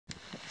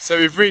So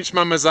we've reached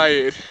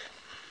Mamazair.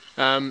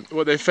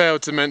 What they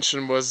failed to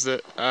mention was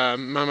that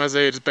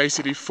Mamazair is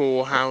basically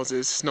 4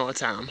 houses, it's not a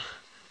town.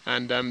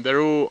 And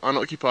they're all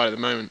unoccupied at the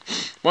moment.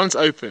 One's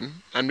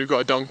open, and we've got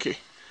a donkey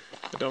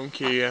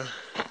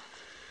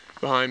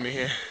behind me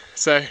here.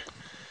 So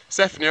it's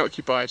definitely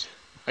occupied,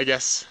 I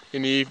guess,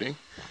 in the evening.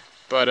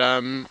 But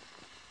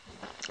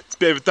it's a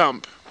bit of a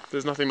dump.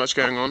 There's nothing much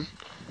going on.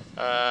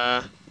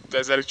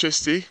 There's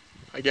electricity,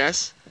 I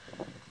guess.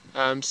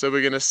 So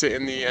we're going to sit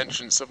in the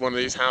entrance of one of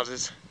these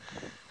houses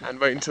and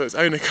wait until its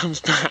owner comes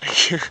back.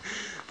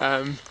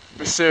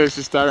 Mamazair is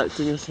just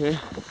directing us here.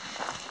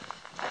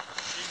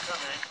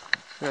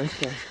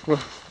 Okay,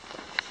 well.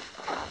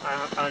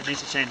 I need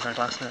to change my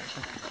glasses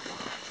actually.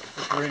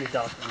 It's really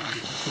dark.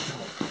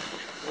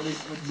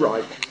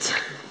 Right.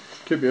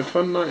 Could be a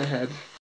fun night ahead.